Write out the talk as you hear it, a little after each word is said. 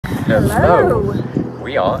Hello!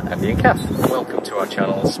 We are Andy and Kath. Welcome to our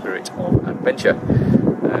channel, Spirit of Adventure.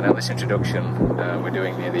 Now this introduction we're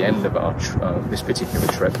doing near the end of our this particular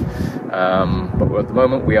trip, but at the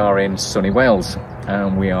moment we are in sunny Wales,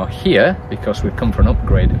 and we are here because we've come for an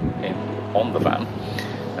upgrade on the van,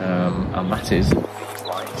 and that is these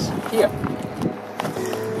lights here.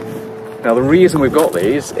 Now the reason we've got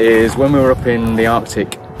these is when we were up in the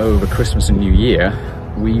Arctic over Christmas and New Year,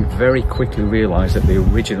 we very quickly realised that the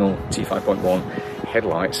original T5.1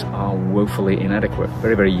 headlights are woefully inadequate,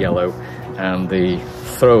 very yellow, and the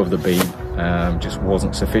throw of the beam just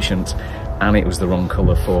wasn't sufficient, and it was the wrong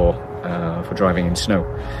colour for driving in snow,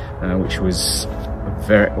 which was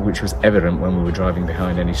evident when we were driving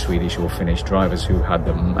behind any Swedish or Finnish drivers who had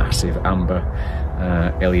the massive amber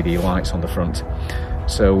LED lights on the front.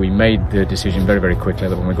 So we made the decision very quickly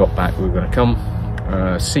that when we got back we were going to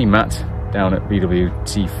come see Matt down at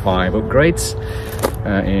BWT5 Upgrades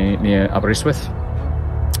near Aberystwyth,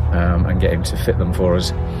 and get him to fit them for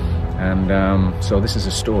us. And so this is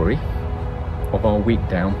a story of our week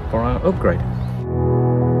down for our upgrade.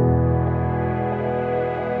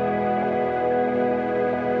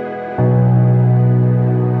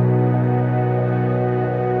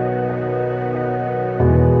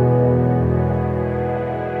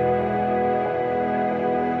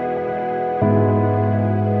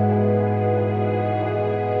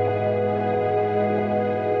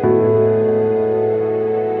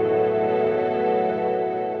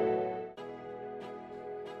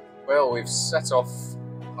 Well, we've set off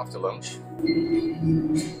after lunch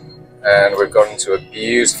and we've gone into a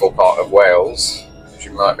beautiful part of Wales, which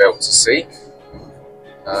you might be able to see,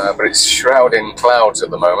 but it's shrouded in clouds at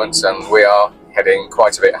the moment and we are heading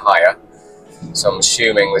quite a bit higher, so I'm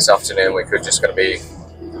assuming this afternoon we're just going to be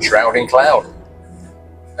shrouding cloud,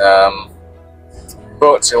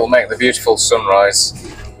 but it'll make the beautiful sunrise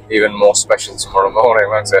even more special tomorrow morning,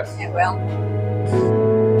 won't it? It will.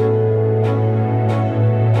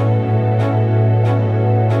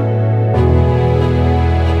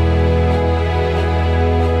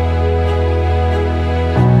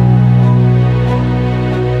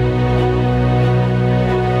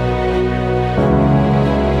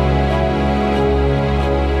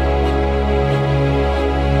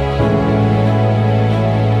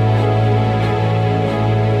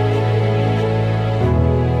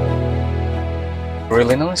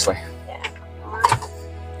 Really nicely. Yeah.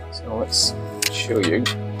 So let's show you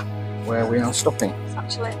where we are stopping. It's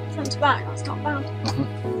actually front to back, that's not bad.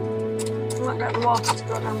 We won't get the water to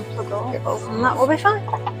go down the plug hole, Yep. and that will be fine.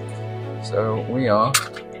 So we are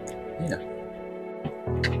here.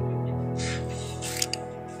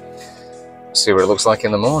 See what it looks like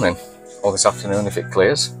in the morning, or this afternoon if it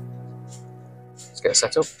clears. Let's get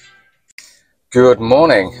set up. Good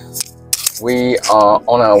morning. We are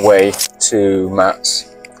on our way to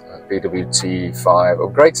Matt's BWT5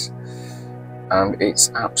 Upgrades, and it's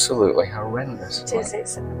absolutely horrendous. It is.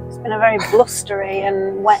 It's been a very blustery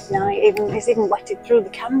and wet night. It's even wetted through the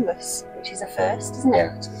canvas, which is a first, isn't it?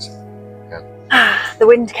 Yeah, it is. Yeah. The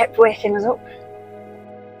wind kept waking us up.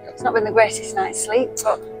 It's not been the greatest night's sleep,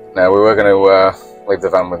 but... Now, we were going to leave the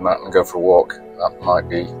van with Matt and go for a walk. That might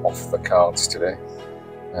be off the cards today.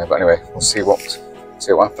 But anyway, we'll see what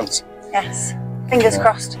happens. Yes, fingers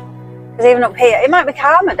crossed. Because even up here, it might be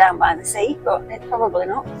calmer down by the sea, but it's probably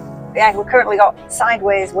not. But yeah, we've currently got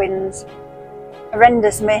sideways winds,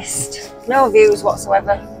 horrendous mist, no views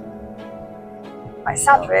whatsoever. Quite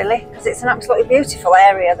sad really, because it's an absolutely beautiful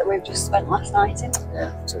area that we've just spent last night in.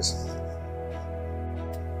 Yeah, it is.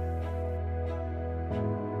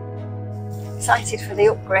 Excited for the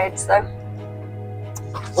upgrades though.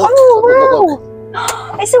 Look, Oh look.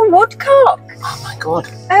 wow! It's a woodcock! Oh my god.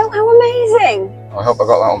 Oh, how amazing! I hope I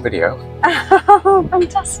got that on video. Oh,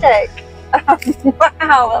 fantastic!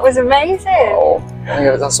 Wow, that was amazing! Oh,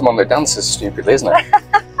 yeah, that's someone that dances stupidly, isn't it?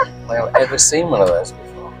 I have ever seen one of those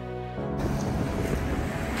before.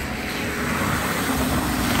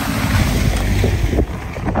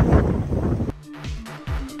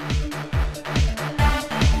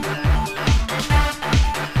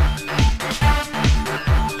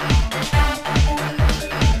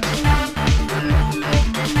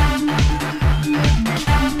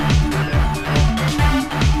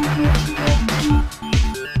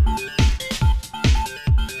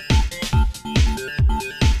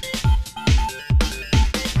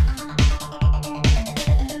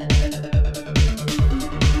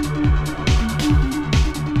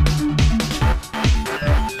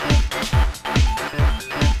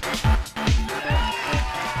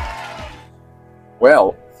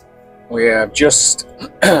 Well, we have just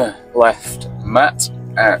left Matt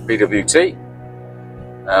at BWT,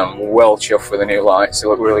 Well chuffed with the new lights. They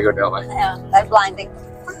look really good, don't they? Yeah, they're blinding.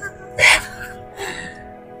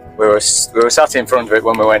 We were sat in front of it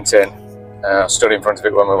when we went in, stood in front of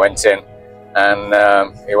it when we went in, and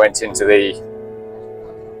he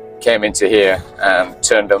came into here and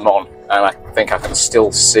turned them on, and I think I can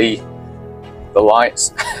still see the lights.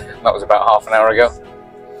 That was about half an hour ago.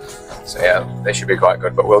 So yeah, they should be quite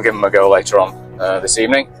good, but we'll give them a go later on this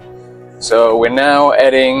evening. So we're now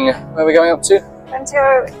heading, where are we going up to? We're going to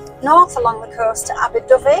go north along the coast to Abu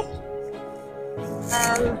Dhabi.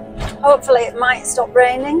 Hopefully it might stop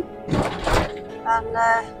raining and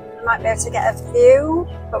we might be able to get a view,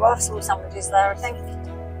 but we'll have some sandwiches there, I think.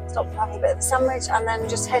 Stop and have a bit of a sandwich and then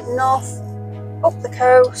just head north up the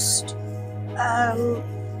coast.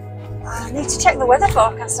 I need to check the weather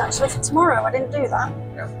forecast actually for tomorrow. I didn't do that.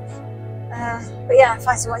 Yeah. But yeah,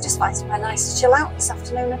 just find somewhere nice to chill out this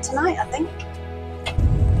afternoon and tonight, I think.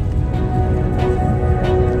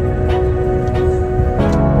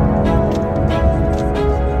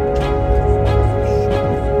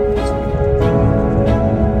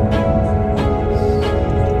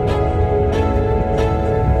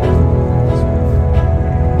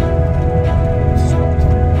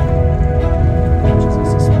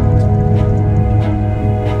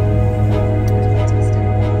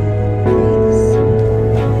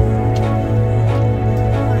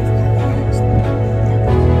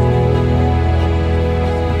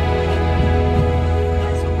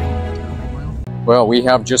 Well, we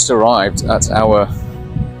have just arrived at our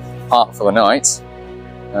park for the night.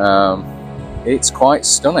 It's quite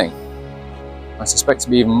stunning. I suspect to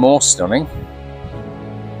be even more stunning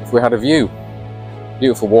if we had a view.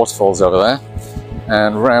 Beautiful waterfalls over there,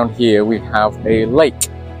 and around here we have a lake.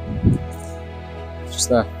 Just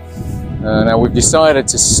there. Now we've decided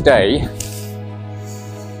to stay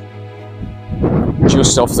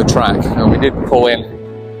just off the track, and we did pull in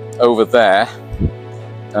over there.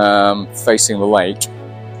 Facing the lake,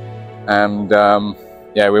 and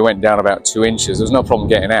yeah, we went down about 2 inches. There's no problem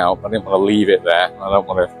getting out, but I didn't want to leave it there. I don't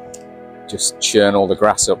want to just churn all the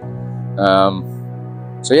grass up.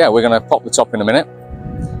 So yeah, we're going to pop the top in a minute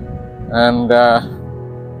and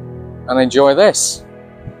enjoy this.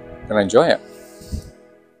 Going to enjoy it.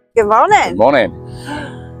 Good morning. Good morning.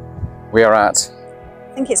 We are at,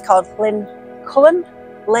 I think it's called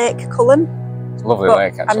Lake Cullen. it's a lovely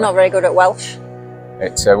lake actually. I'm not very good at Welsh.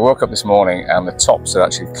 We woke up this morning and the tops had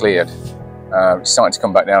actually cleared. It's starting to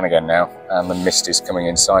come back down again now, and the mist is coming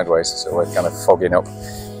in sideways, so we're kind of fogging up.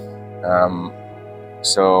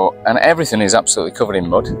 And everything is absolutely covered in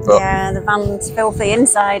mud. But yeah, the van's filthy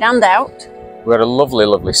inside and out. We had a lovely,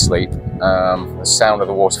 lovely sleep. The sound of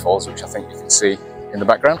the waterfalls, which I think you can see in the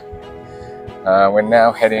background. We're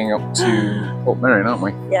now heading up to Port Merion, aren't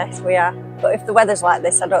we? Yes, we are. But if the weather's like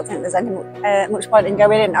this, I don't think there's any much point in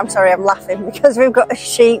going in. I'm sorry, I'm laughing because we've got a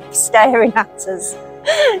sheep staring at us.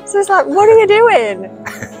 So it's like, what are you doing?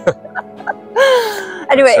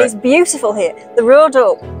 Anyway, it's beautiful here. The road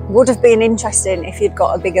up would have been interesting if you'd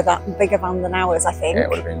got a bigger van than ours, I think. Yeah, it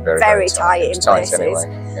would have been very, very tight in places.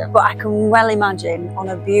 Anyway. Yeah. But I can well imagine on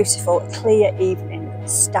a beautiful, clear evening, the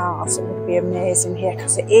stars, it would be amazing here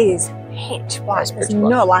because it is pitch black. There's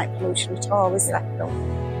no light pollution at all, is there? No.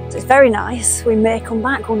 So it's very nice. We may come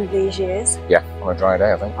back one of these years. Yeah, on a dry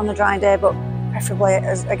day, I think. On a dry day, but preferably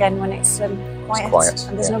again when it's quiet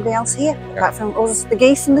and there's nobody else here apart from us, the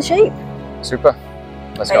geese and the sheep. Super.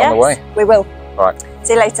 Let's get on the way. We will. All right.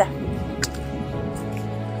 See you later.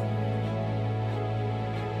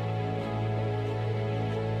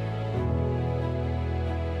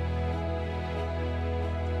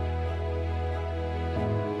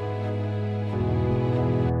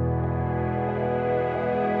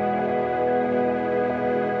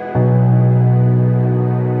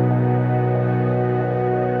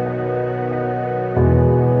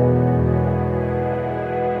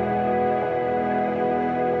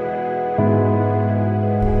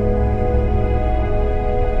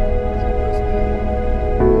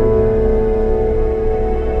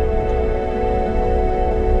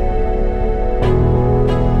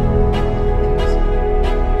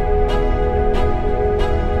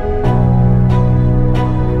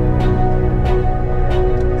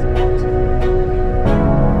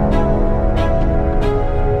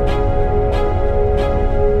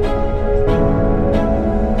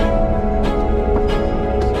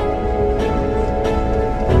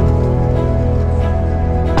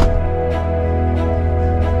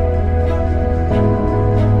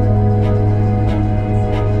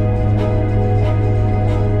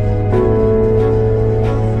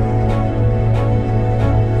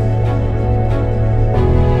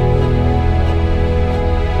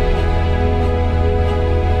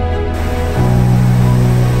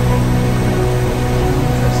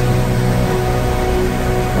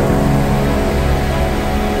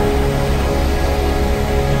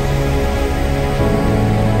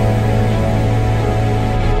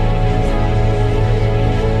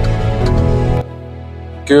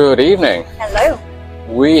 Good evening. Hello.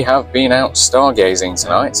 We have been out stargazing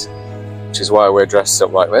tonight, which is why we're dressed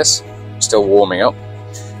up like this. Still warming up.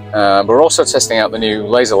 We're also testing out the new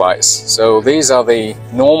laser lights. So these are the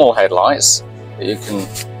normal headlights that you can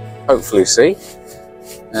hopefully see.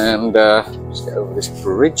 And let's get over this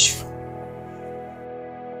bridge.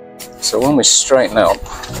 So when we straighten up,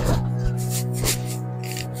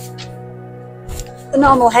 the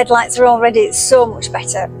normal headlights are already so much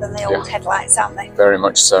better than the old headlights, aren't they? Very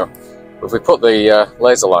much so. If we put the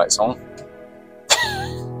laser lights on,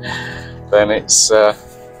 then it's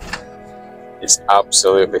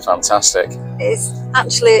absolutely fantastic. It's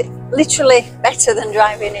actually literally better than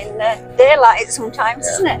driving in daylight sometimes,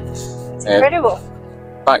 isn't it? It's incredible.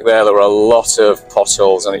 Back there were a lot of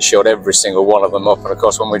potholes and it showed every single one of them up, and of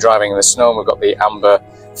course when we're driving in the snow and we've got the amber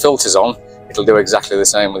filters on, it'll do exactly the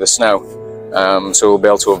same with the snow. So we'll be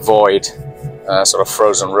able to avoid sort of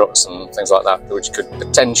frozen ruts and things like that, which could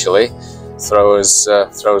potentially throw us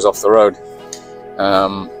off the road.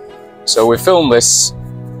 So we filmed this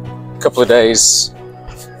a couple of days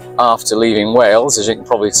after leaving Wales. As you can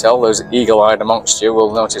probably tell, those eagle-eyed amongst you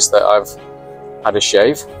will notice that I've had a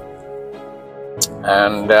shave.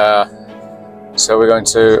 And so we're going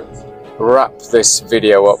to wrap this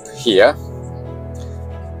video up here.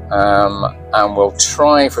 And we'll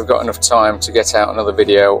try, if we've got enough time, to get out another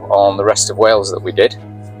video on the rest of Wales that we did.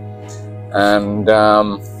 And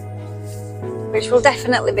which will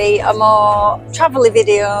definitely be a more travel-y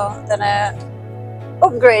video than a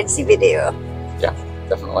upgradesy video. Yeah,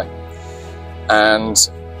 definitely.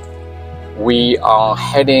 And we are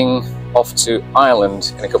heading off to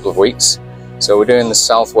Ireland in a couple of weeks. So we're doing the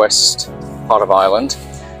southwest part of Ireland.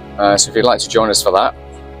 So if you'd like to join us for that,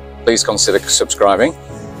 please consider subscribing.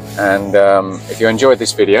 And if you enjoyed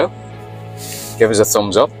this video, give us a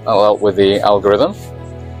thumbs up. That'll help with the algorithm.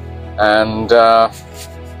 And yeah,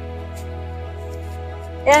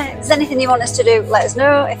 if there's anything you want us to do, let us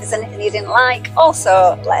know. If there's anything you didn't like,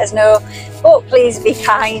 also let us know. But please be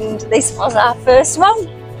kind. This was our first one.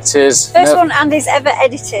 It is. First one Andy's ever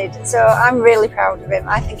edited, so I'm really proud of him.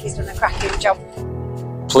 I think he's done a cracking job.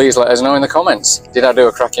 Please let us know in the comments. Did I do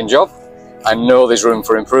a cracking job? I know there's room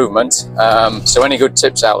for improvement. So any good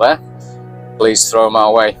tips out there, please throw them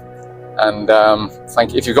our way. And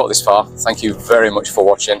thank you. If you've got this far, thank you very much for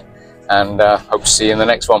watching. And hope to see you in the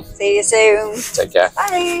next one. See you soon. Take care.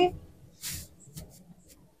 Bye.